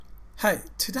Hey,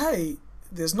 today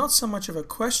there's not so much of a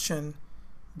question,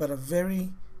 but a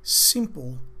very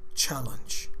simple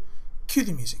challenge. Cue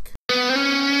the music.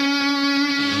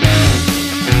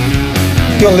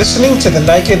 You're listening to the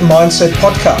Naked Mindset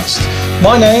Podcast.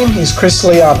 My name is Chris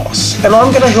Lianos, and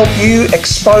I'm going to help you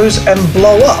expose and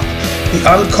blow up the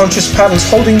unconscious patterns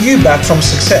holding you back from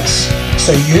success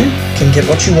so you can get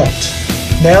what you want.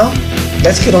 Now,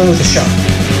 let's get on with the show.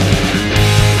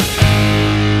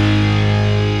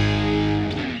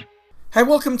 Hey,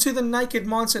 welcome to the Naked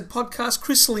Mindset Podcast.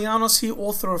 Chris Lianos here,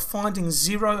 author of Finding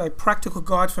Zero, a practical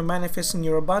guide for manifesting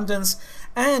your abundance,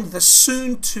 and the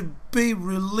soon-to-be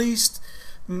released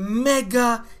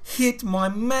mega hit, my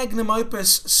magnum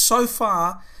opus so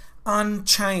far,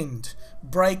 Unchained,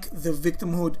 Break the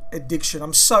Victimhood Addiction.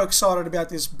 I'm so excited about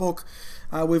this book.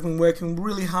 We've been working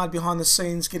really hard behind the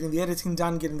scenes, getting the editing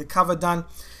done, getting the cover done.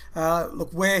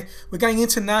 Look, we're going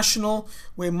international.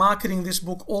 We're marketing this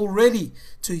book already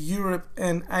to Europe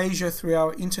and Asia through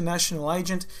our international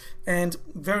agent, and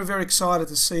very, very excited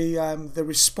to see the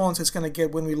response it's going to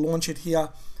get when we launch it here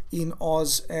in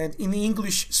Oz and in the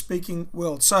English-speaking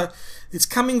world. So it's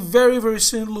coming very, very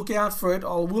soon. Look out for it.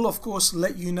 I will, of course,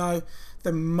 let you know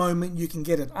the moment you can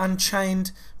get it.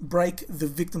 Unchained, Break the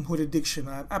Victimhood Addiction.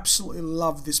 I absolutely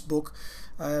love this book.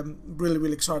 Really,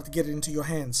 really excited to get it into your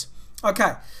hands.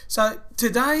 Okay, so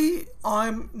today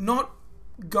I'm not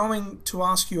going to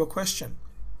ask you a question.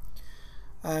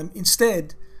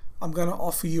 Instead, I'm going to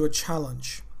offer you a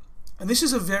challenge. And this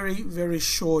is a very, very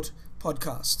short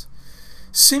podcast.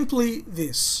 Simply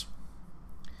this.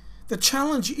 The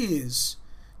challenge is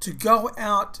to go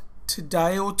out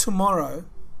today or tomorrow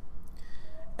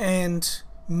and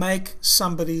make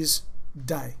somebody's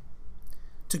day.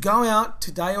 To go out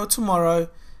today or tomorrow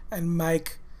and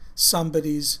make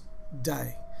somebody's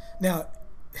day. Now,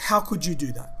 how could you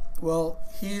do that? Well,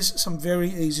 here's some very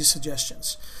easy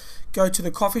suggestions. Go to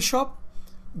the coffee shop,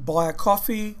 buy a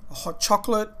coffee, a hot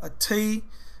chocolate, a tea,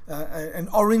 an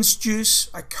orange juice,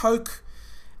 a Coke,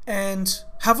 and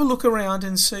have a look around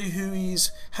and see who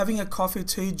is having a coffee,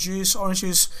 tea, juice, orange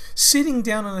juice, sitting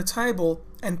down on a table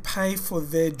and pay for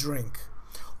their drink.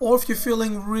 Or if you're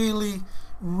feeling really,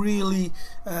 really,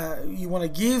 you want to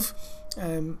give,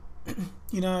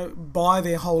 buy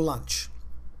their whole lunch.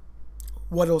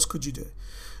 What else could you do?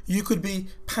 You could be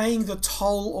paying the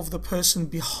toll of the person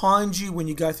behind you when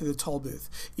you go through the toll booth,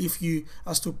 if you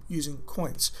are still using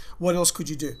coins. What else could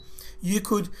you do? You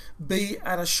could be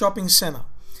at a shopping center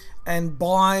and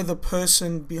buy the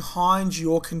person behind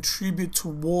you or contribute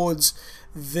towards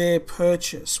their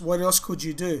purchase. What else could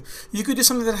you do? You could do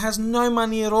something that has no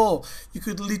money at all. You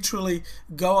could literally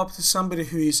go up to somebody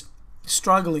who is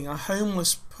struggling, a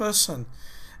homeless person,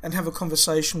 and have a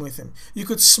conversation with him. You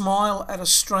could smile at a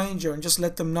stranger and just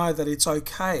let them know that it's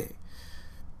okay.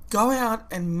 Go out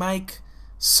and make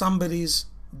somebody's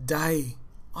day,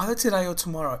 either today or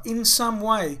tomorrow. In some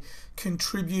way,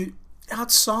 contribute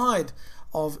outside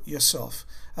of yourself.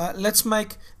 Let's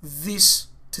make this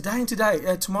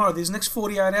tomorrow, these next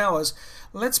 48 hours,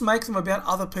 let's make them about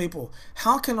other people.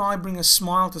 How can I bring a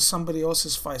smile to somebody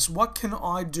else's face? What can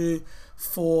I do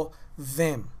for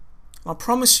them? I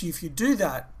promise you, if you do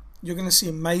that, you're going to see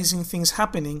amazing things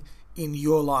happening in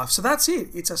your life. So that's it.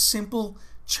 It's a simple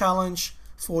challenge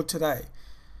for today.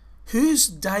 Whose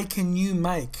day can you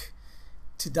make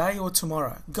today or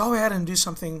tomorrow? Go out and do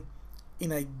something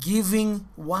in a giving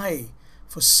way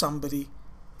for somebody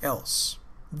else.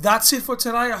 That's it for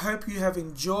today. I hope you have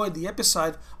enjoyed the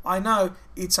episode. I know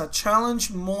it's a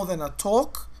challenge more than a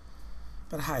talk,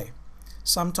 but hey,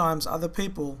 sometimes other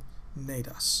people need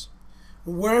us.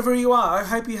 Wherever you are, I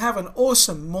hope you have an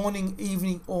awesome morning,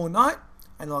 evening, or night,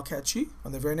 and I'll catch you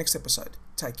on the very next episode.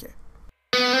 Take care.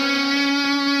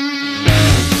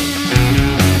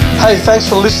 Hey, thanks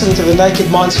for listening to the Naked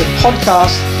Mindset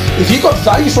Podcast. If you got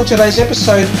value from today's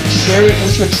episode, share it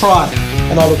with your tribe,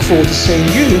 and I look forward to seeing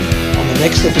you on the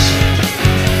next episode.